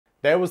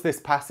There was this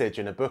passage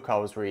in a book I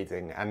was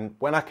reading, and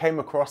when I came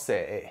across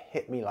it, it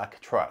hit me like a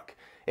truck.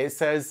 It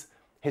says,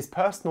 his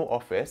personal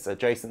office,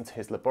 adjacent to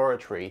his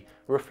laboratory,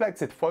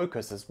 reflected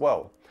focus as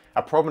well.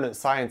 A prominent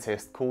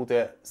scientist called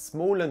it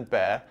small and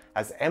bare,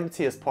 as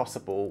empty as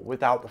possible,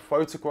 without the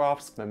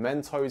photographs,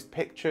 mementos,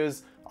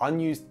 pictures,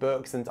 unused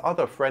books, and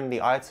other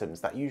friendly items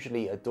that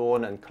usually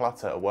adorn and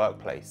clutter a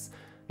workplace.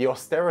 The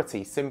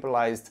austerity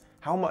symbolized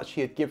how much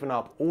he had given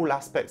up all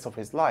aspects of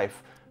his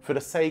life for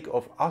the sake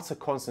of utter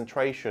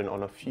concentration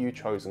on a few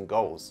chosen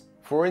goals.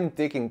 For in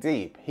digging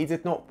deep, he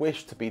did not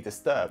wish to be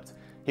disturbed.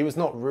 He was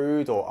not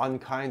rude or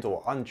unkind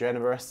or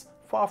ungenerous,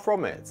 far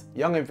from it.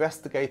 Young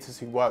investigators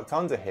who worked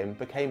under him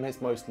became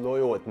his most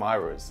loyal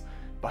admirers,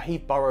 but he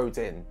burrowed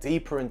in,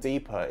 deeper and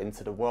deeper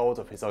into the world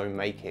of his own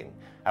making,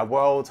 a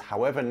world,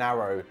 however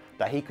narrow,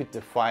 that he could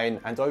define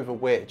and over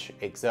which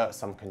exert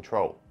some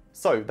control.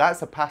 So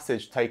that's a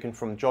passage taken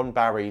from John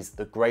Barry's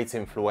The Great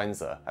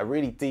Influenza, a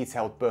really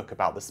detailed book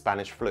about the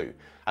Spanish flu.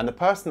 And the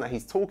person that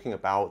he's talking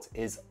about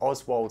is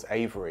Oswald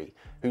Avery,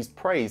 who's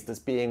praised as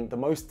being the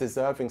most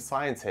deserving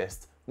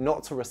scientist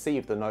not to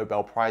receive the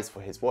Nobel Prize for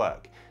his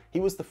work. He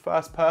was the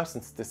first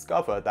person to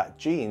discover that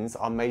genes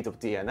are made of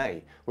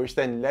DNA, which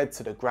then led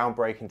to the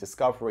groundbreaking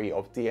discovery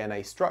of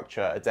DNA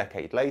structure a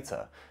decade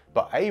later.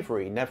 But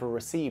Avery never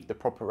received the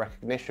proper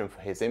recognition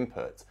for his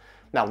input.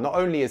 Now, not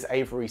only is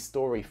Avery's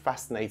story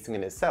fascinating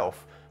in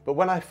itself, but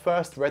when I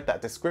first read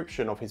that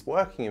description of his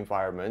working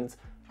environment,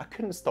 I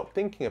couldn't stop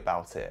thinking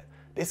about it.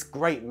 This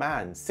great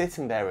man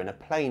sitting there in a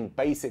plain,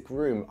 basic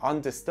room,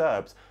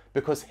 undisturbed,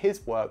 because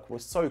his work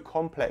was so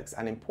complex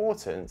and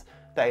important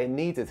that it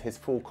needed his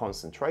full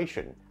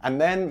concentration.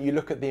 And then you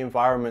look at the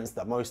environments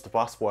that most of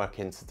us work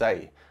in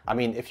today. I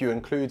mean, if you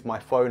include my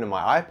phone and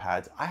my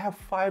iPad, I have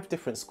 5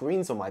 different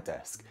screens on my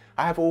desk.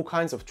 I have all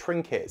kinds of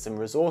trinkets and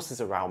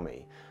resources around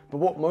me. But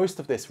what most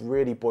of this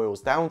really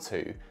boils down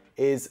to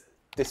is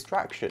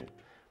distraction.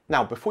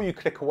 Now, before you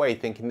click away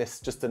thinking this is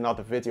just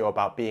another video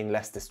about being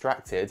less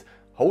distracted,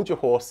 hold your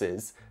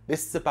horses.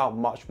 This is about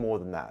much more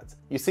than that.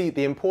 You see,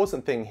 the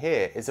important thing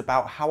here is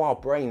about how our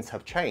brains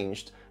have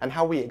changed and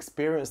how we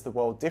experience the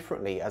world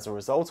differently as a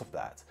result of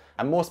that.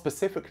 And more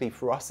specifically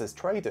for us as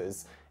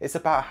traders, it's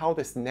about how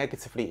this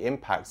negatively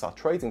impacts our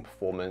trading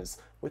performance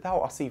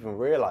without us even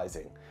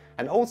realizing.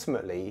 And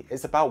ultimately,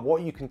 it's about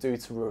what you can do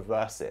to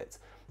reverse it.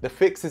 The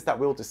fixes that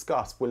we'll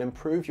discuss will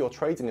improve your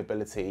trading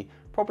ability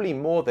probably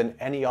more than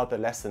any other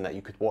lesson that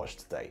you could watch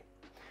today.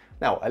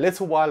 Now, a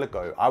little while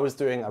ago, I was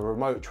doing a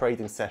remote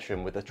trading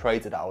session with a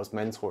trader that I was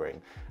mentoring,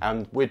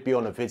 and we'd be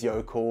on a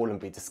video call and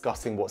be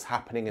discussing what's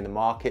happening in the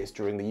markets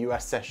during the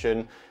US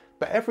session.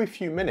 But every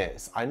few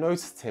minutes, I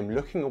noticed him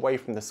looking away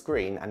from the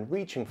screen and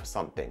reaching for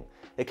something.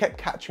 It kept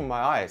catching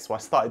my eye, so I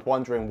started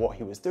wondering what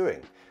he was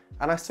doing.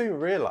 And I soon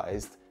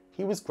realized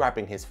he was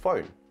grabbing his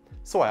phone.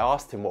 So I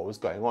asked him what was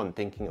going on,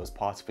 thinking it was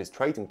part of his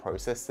trading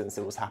process since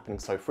it was happening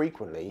so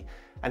frequently,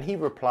 and he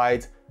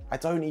replied, "I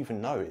don't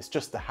even know, it's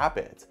just a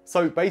habit."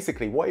 So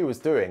basically what he was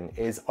doing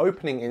is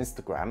opening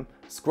Instagram,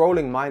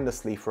 scrolling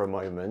mindlessly for a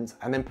moment,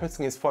 and then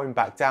putting his phone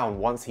back down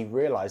once he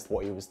realized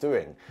what he was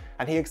doing.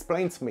 And he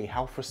explained to me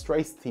how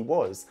frustrated he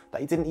was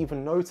that he didn't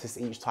even notice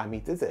each time he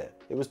did it.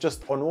 It was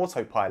just on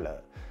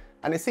autopilot.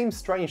 And it seemed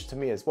strange to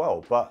me as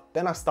well, but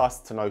then I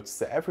started to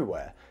notice it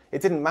everywhere.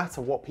 It didn't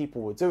matter what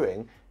people were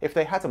doing, if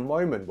they had a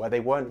moment where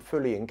they weren't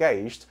fully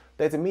engaged,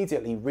 they'd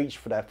immediately reach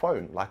for their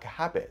phone, like a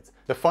habit.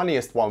 The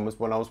funniest one was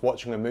when I was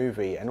watching a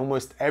movie and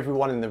almost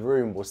everyone in the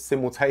room was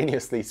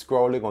simultaneously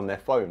scrolling on their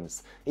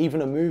phones.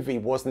 Even a movie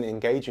wasn't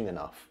engaging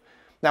enough.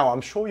 Now,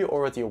 I'm sure you're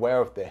already aware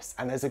of this,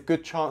 and there's a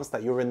good chance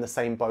that you're in the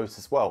same boat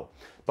as well.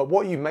 But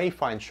what you may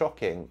find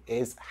shocking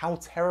is how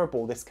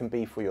terrible this can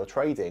be for your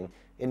trading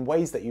in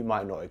ways that you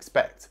might not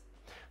expect.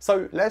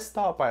 So let's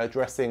start by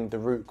addressing the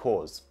root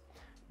cause.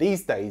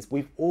 These days,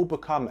 we've all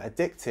become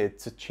addicted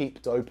to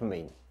cheap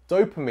dopamine.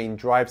 Dopamine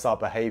drives our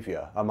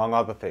behavior, among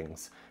other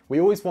things.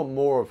 We always want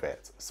more of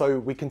it, so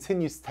we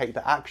continue to take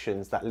the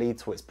actions that lead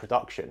to its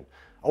production.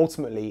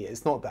 Ultimately,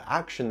 it's not the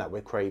action that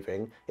we're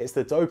craving, it's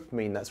the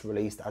dopamine that's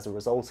released as a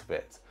result of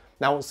it.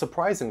 Now,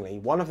 surprisingly,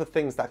 one of the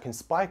things that can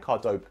spike our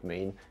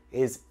dopamine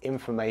is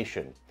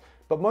information.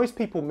 But most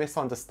people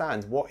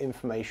misunderstand what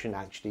information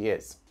actually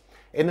is.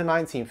 In the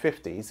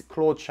 1950s,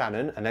 Claude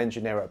Shannon, an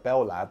engineer at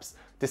Bell Labs,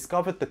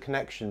 discovered the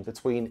connection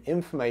between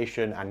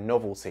information and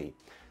novelty.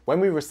 When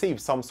we receive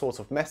some sort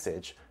of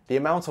message, the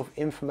amount of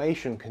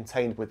information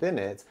contained within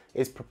it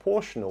is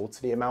proportional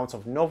to the amount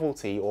of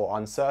novelty or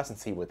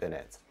uncertainty within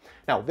it.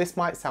 Now, this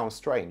might sound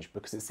strange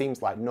because it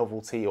seems like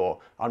novelty or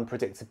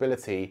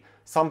unpredictability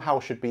somehow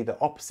should be the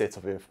opposite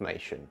of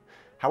information.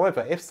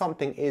 However, if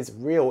something is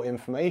real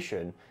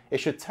information, it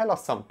should tell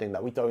us something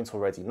that we don't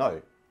already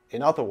know.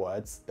 In other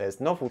words,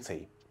 there's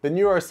novelty. The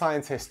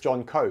neuroscientist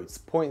John Coates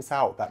points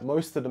out that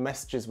most of the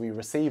messages we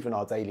receive in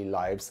our daily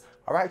lives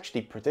are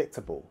actually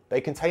predictable.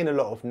 They contain a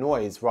lot of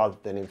noise rather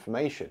than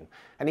information,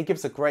 and he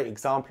gives a great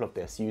example of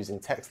this using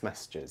text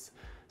messages.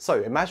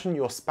 So imagine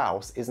your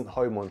spouse isn't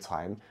home on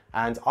time,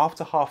 and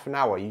after half an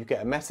hour you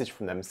get a message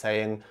from them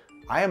saying,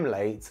 "I am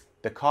late,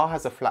 the car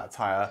has a flat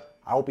tire,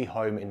 "I'll be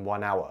home in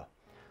 1 hour."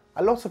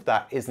 A lot of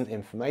that isn't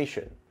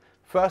information.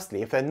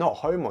 Firstly, if they're not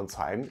home on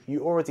time,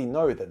 you already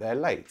know that they're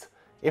late.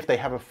 If they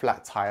have a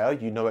flat tire,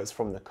 you know it's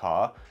from the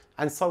car,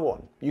 and so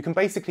on. You can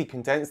basically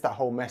condense that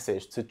whole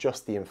message to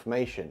just the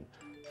information.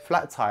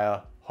 Flat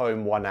tire,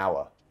 home 1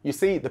 hour. You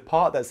see, the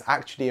part that's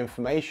actually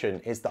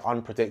information is the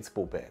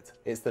unpredictable bit.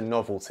 It's the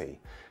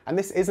novelty. And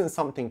this isn't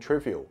something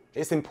trivial.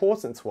 It's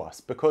important to us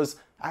because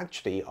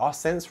actually our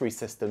sensory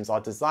systems are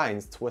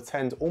designed to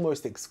attend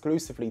almost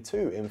exclusively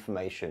to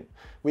information.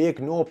 We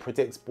ignore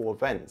predictable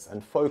events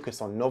and focus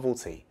on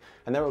novelty.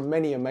 And there are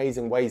many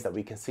amazing ways that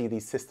we can see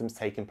these systems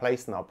taking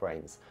place in our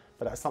brains,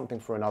 but that's something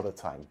for another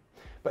time.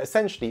 But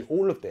essentially,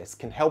 all of this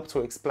can help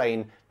to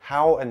explain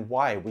how and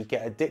why we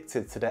get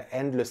addicted to the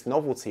endless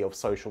novelty of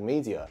social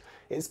media.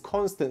 It's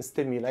constant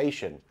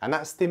stimulation, and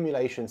that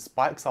stimulation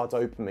spikes our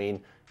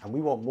dopamine, and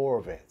we want more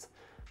of it.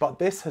 But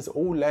this has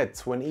all led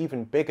to an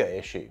even bigger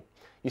issue.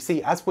 You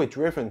see, as we're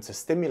driven to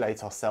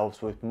stimulate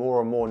ourselves with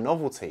more and more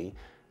novelty,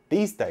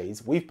 these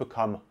days we've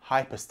become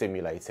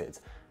hyperstimulated,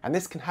 and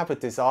this can have a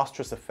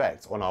disastrous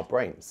effect on our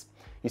brains.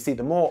 You see,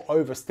 the more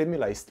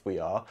overstimulated we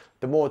are,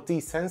 the more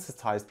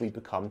desensitized we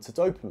become to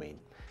dopamine.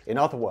 In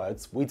other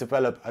words, we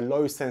develop a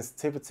low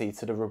sensitivity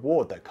to the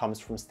reward that comes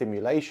from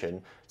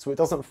stimulation, so it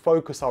doesn't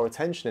focus our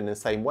attention in the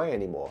same way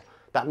anymore.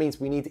 That means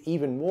we need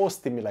even more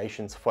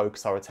stimulation to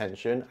focus our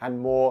attention, and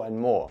more and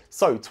more.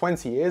 So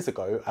 20 years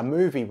ago, a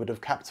movie would have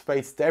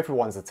captivated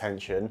everyone's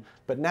attention,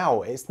 but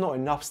now it's not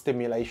enough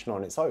stimulation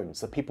on its own,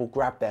 so people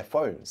grab their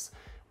phones.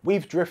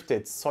 We've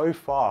drifted so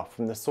far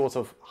from the sort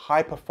of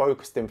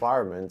hyper-focused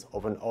environment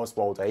of an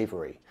Oswald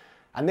Avery.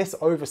 And this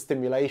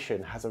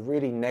overstimulation has a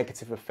really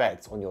negative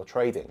effect on your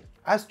trading.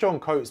 As John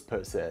Coates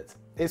puts it,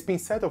 it's been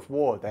said of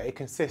war that it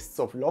consists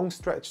of long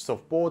stretches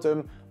of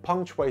boredom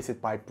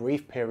punctuated by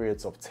brief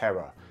periods of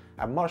terror,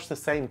 and much the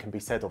same can be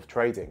said of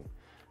trading.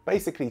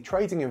 Basically,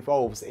 trading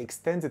involves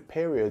extended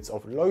periods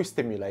of low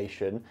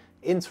stimulation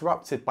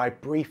interrupted by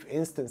brief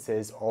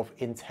instances of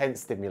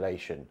intense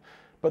stimulation.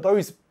 But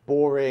those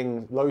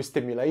boring, low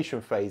stimulation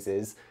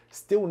phases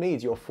still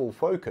need your full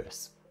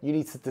focus. You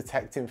need to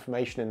detect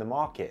information in the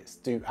markets,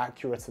 do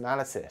accurate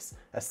analysis,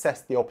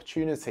 assess the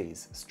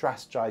opportunities,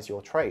 strategize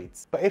your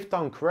trades. But if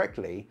done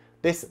correctly,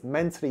 this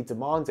mentally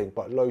demanding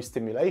but low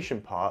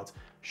stimulation part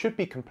should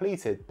be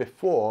completed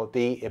before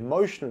the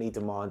emotionally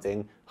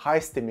demanding high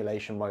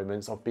stimulation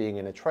moments of being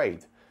in a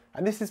trade.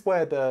 And this is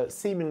where the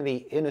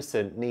seemingly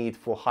innocent need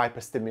for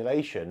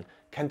hyperstimulation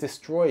can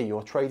destroy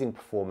your trading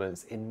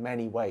performance in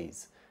many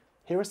ways.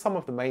 Here are some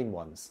of the main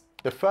ones.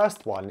 The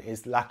first one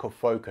is lack of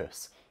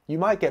focus. You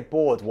might get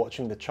bored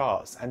watching the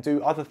charts and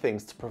do other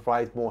things to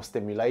provide more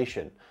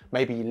stimulation,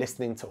 maybe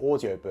listening to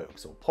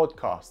audiobooks or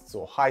podcasts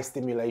or high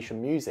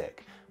stimulation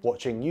music,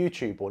 watching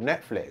YouTube or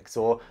Netflix,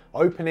 or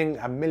opening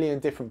a million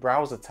different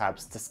browser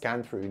tabs to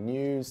scan through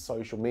news,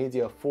 social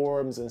media,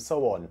 forums, and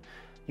so on.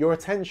 Your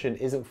attention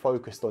isn't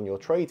focused on your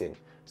trading,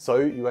 so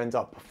you end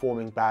up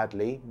performing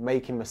badly,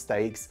 making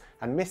mistakes,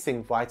 and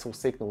missing vital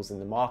signals in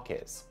the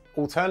markets.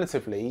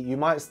 Alternatively, you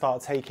might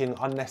start taking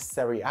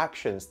unnecessary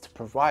actions to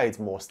provide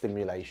more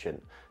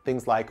stimulation.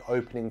 Things like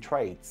opening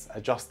trades,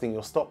 adjusting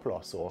your stop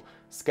loss, or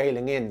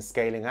scaling in,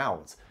 scaling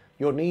out.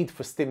 Your need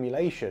for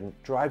stimulation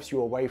drives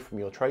you away from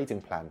your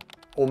trading plan.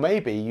 Or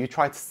maybe you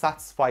try to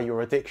satisfy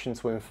your addiction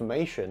to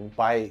information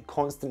by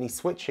constantly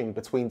switching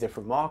between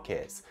different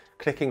markets,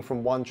 clicking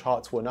from one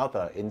chart to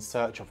another in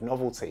search of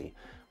novelty.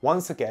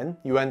 Once again,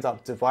 you end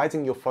up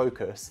dividing your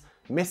focus,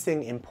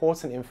 missing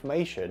important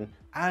information,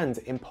 and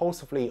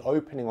impulsively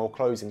opening or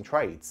closing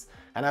trades.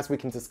 And as we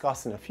can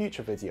discuss in a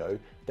future video,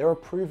 there are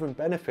proven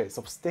benefits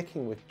of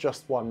sticking with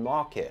just one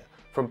market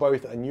from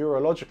both a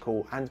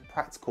neurological and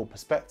practical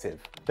perspective.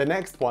 The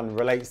next one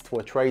relates to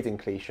a trading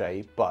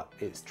cliche, but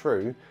it's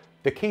true.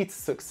 The key to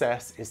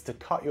success is to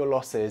cut your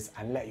losses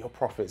and let your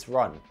profits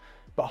run.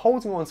 But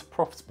holding on to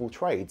profitable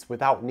trades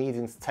without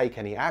needing to take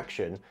any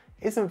action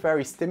isn't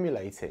very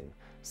stimulating.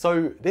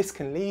 So this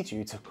can lead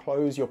you to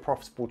close your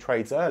profitable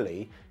trades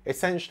early,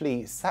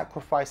 essentially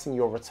sacrificing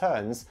your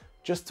returns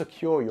just to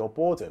cure your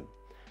boredom.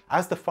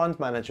 As the fund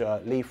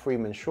manager Lee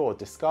Freeman Shaw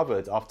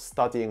discovered after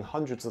studying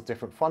hundreds of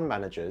different fund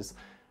managers,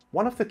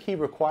 one of the key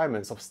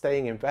requirements of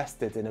staying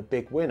invested in a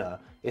big winner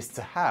is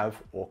to have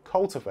or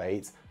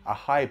cultivate a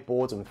high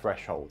boredom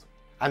threshold.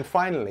 And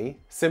finally,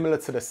 similar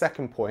to the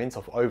second point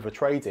of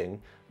overtrading,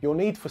 your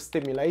need for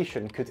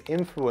stimulation could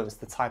influence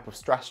the type of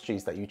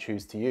strategies that you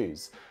choose to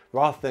use.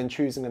 Rather than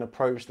choosing an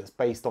approach that's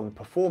based on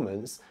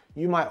performance,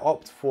 you might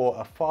opt for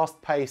a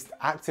fast-paced,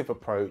 active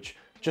approach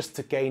just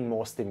to gain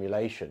more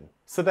stimulation.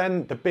 So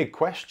then the big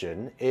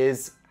question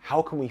is,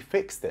 how can we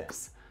fix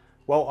this?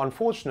 Well,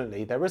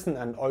 unfortunately, there isn't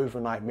an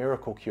overnight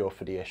miracle cure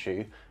for the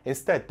issue.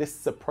 Instead, this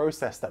is a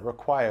process that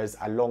requires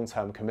a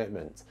long-term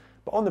commitment.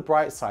 But on the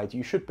bright side,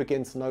 you should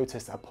begin to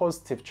notice a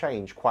positive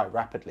change quite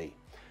rapidly.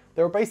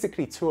 There are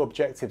basically two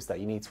objectives that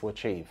you need to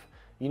achieve.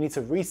 You need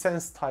to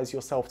resensitize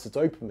yourself to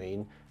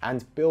dopamine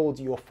and build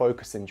your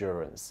focus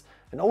endurance.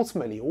 And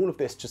ultimately, all of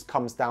this just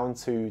comes down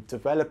to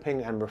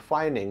developing and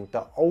refining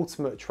the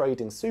ultimate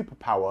trading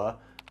superpower,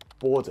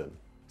 boredom.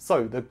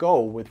 So the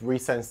goal with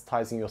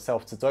resensitizing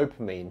yourself to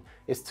dopamine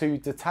is to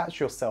detach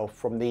yourself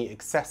from the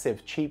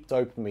excessive cheap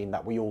dopamine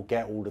that we all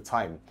get all the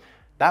time.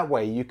 That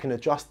way you can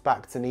adjust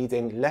back to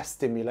needing less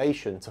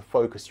stimulation to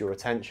focus your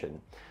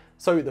attention.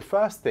 So the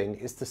first thing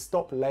is to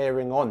stop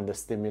layering on the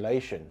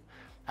stimulation.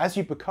 As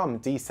you become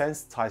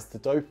desensitized to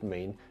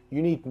dopamine,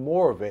 you need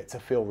more of it to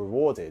feel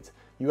rewarded.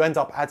 You end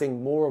up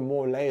adding more and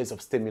more layers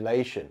of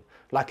stimulation,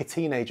 like a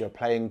teenager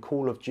playing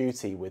Call of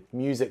Duty with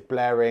music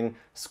blaring,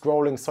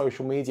 scrolling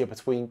social media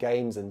between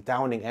games and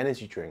downing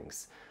energy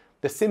drinks.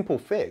 The simple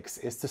fix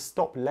is to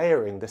stop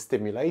layering the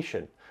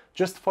stimulation.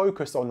 Just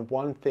focus on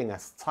one thing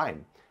at a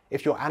time.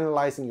 If you're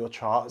analysing your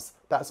charts,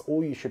 that's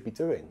all you should be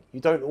doing.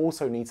 You don't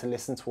also need to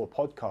listen to a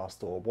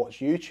podcast or watch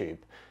YouTube.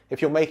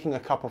 If you're making a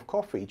cup of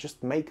coffee,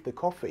 just make the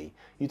coffee.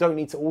 You don't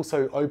need to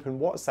also open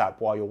WhatsApp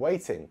while you're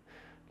waiting.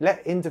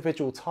 Let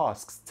individual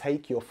tasks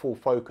take your full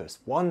focus,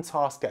 one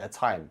task at a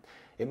time.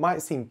 It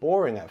might seem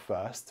boring at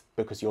first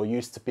because you're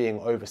used to being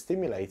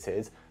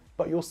overstimulated,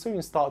 but you'll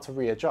soon start to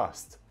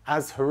readjust.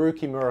 As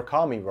Haruki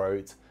Murakami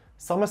wrote,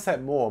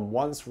 Somerset Maugham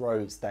once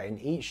wrote that in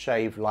each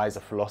shave lies a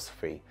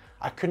philosophy.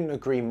 I couldn't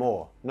agree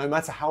more. No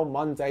matter how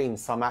mundane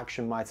some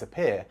action might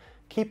appear,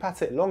 keep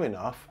at it long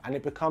enough and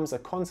it becomes a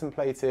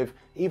contemplative,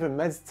 even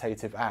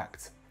meditative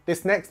act.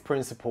 This next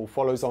principle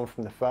follows on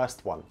from the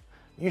first one.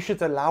 You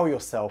should allow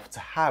yourself to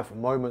have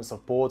moments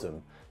of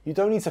boredom. You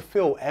don't need to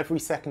fill every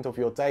second of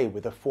your day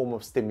with a form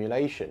of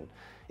stimulation.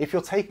 If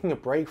you're taking a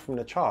break from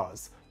the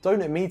charts,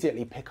 don't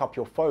immediately pick up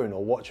your phone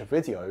or watch a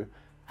video.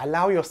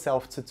 Allow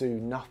yourself to do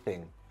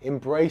nothing.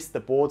 Embrace the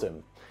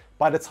boredom.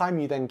 By the time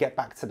you then get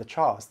back to the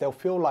charts, they'll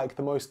feel like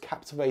the most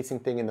captivating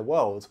thing in the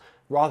world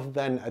rather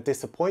than a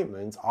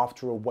disappointment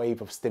after a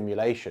wave of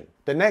stimulation.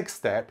 The next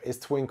step is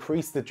to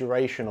increase the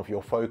duration of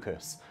your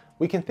focus.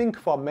 We can think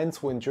of our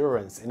mental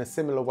endurance in a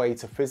similar way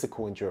to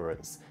physical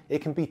endurance.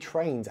 It can be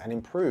trained and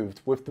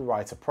improved with the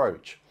right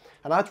approach.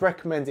 And I'd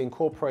recommend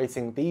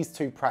incorporating these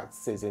two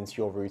practices into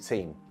your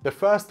routine. The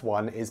first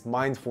one is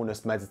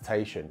mindfulness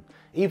meditation.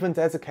 Even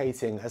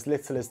dedicating as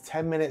little as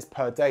 10 minutes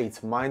per day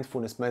to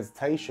mindfulness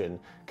meditation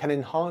can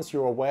enhance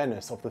your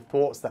awareness of the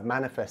thoughts that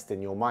manifest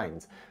in your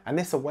mind. And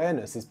this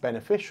awareness is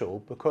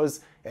beneficial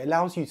because it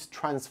allows you to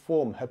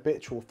transform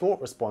habitual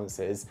thought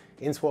responses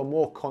into a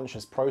more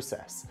conscious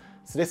process.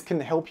 So this can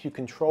help you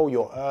control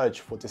your urge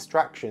for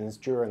distractions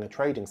during a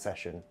trading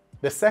session.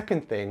 The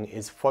second thing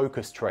is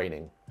focus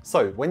training.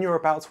 So when you're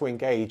about to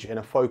engage in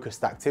a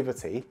focused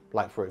activity,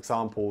 like for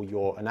example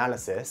your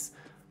analysis,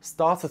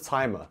 start a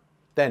timer.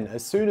 Then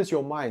as soon as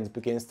your mind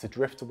begins to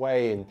drift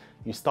away and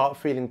you start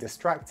feeling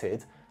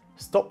distracted,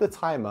 stop the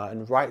timer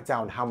and write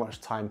down how much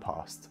time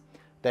passed.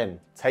 Then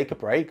take a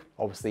break,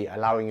 obviously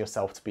allowing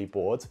yourself to be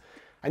bored,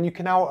 and you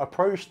can now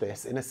approach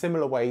this in a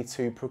similar way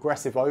to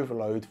progressive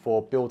overload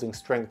for building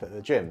strength at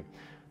the gym.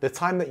 The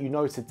time that you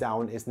noted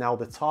down is now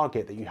the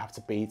target that you have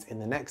to beat in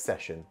the next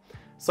session.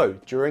 So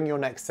during your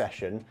next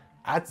session,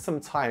 add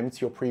some time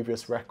to your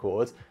previous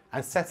record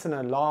and set an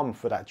alarm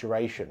for that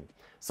duration.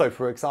 So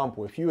for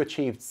example, if you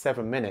achieved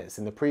 7 minutes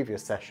in the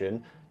previous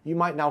session, you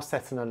might now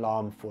set an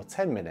alarm for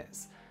 10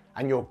 minutes.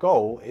 And your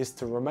goal is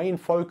to remain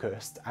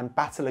focused and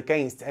battle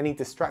against any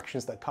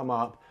distractions that come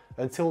up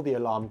until the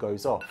alarm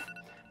goes off.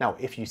 Now,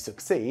 if you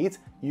succeed,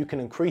 you can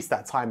increase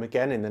that time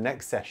again in the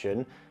next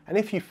session, and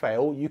if you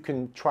fail, you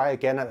can try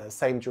again at the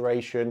same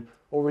duration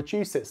or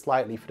reduce it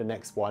slightly for the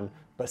next one,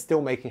 but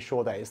still making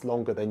sure that it's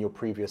longer than your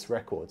previous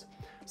record.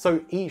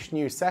 So each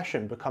new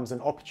session becomes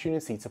an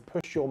opportunity to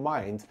push your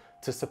mind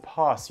to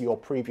surpass your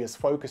previous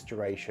focus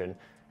duration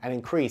and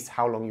increase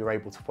how long you're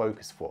able to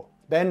focus for.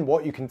 Then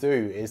what you can do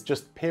is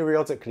just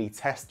periodically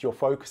test your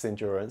focus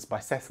endurance by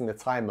setting the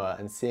timer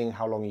and seeing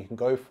how long you can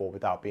go for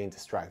without being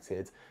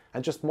distracted,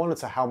 and just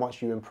monitor how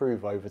much you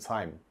improve over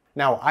time.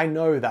 Now, I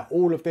know that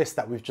all of this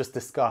that we've just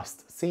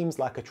discussed seems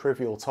like a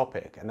trivial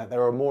topic and that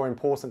there are more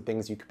important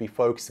things you could be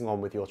focusing on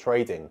with your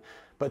trading,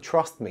 but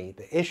trust me,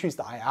 the issues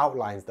that I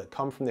outlined that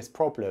come from this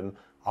problem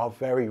are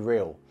very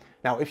real.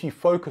 Now, if you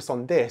focus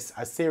on this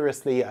as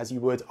seriously as you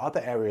would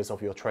other areas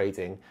of your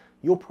trading,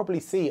 you'll probably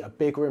see a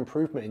bigger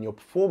improvement in your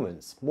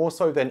performance, more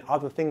so than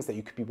other things that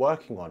you could be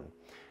working on.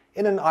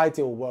 In an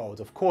ideal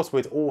world, of course,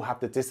 we'd all have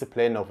the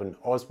discipline of an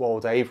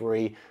Oswald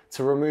Avery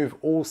to remove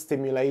all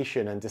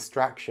stimulation and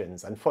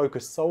distractions and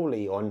focus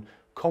solely on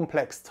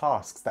complex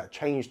tasks that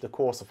change the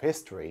course of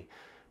history.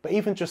 But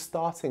even just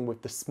starting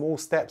with the small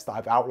steps that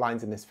I've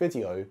outlined in this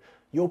video,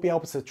 you'll be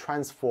able to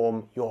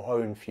transform your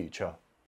own future.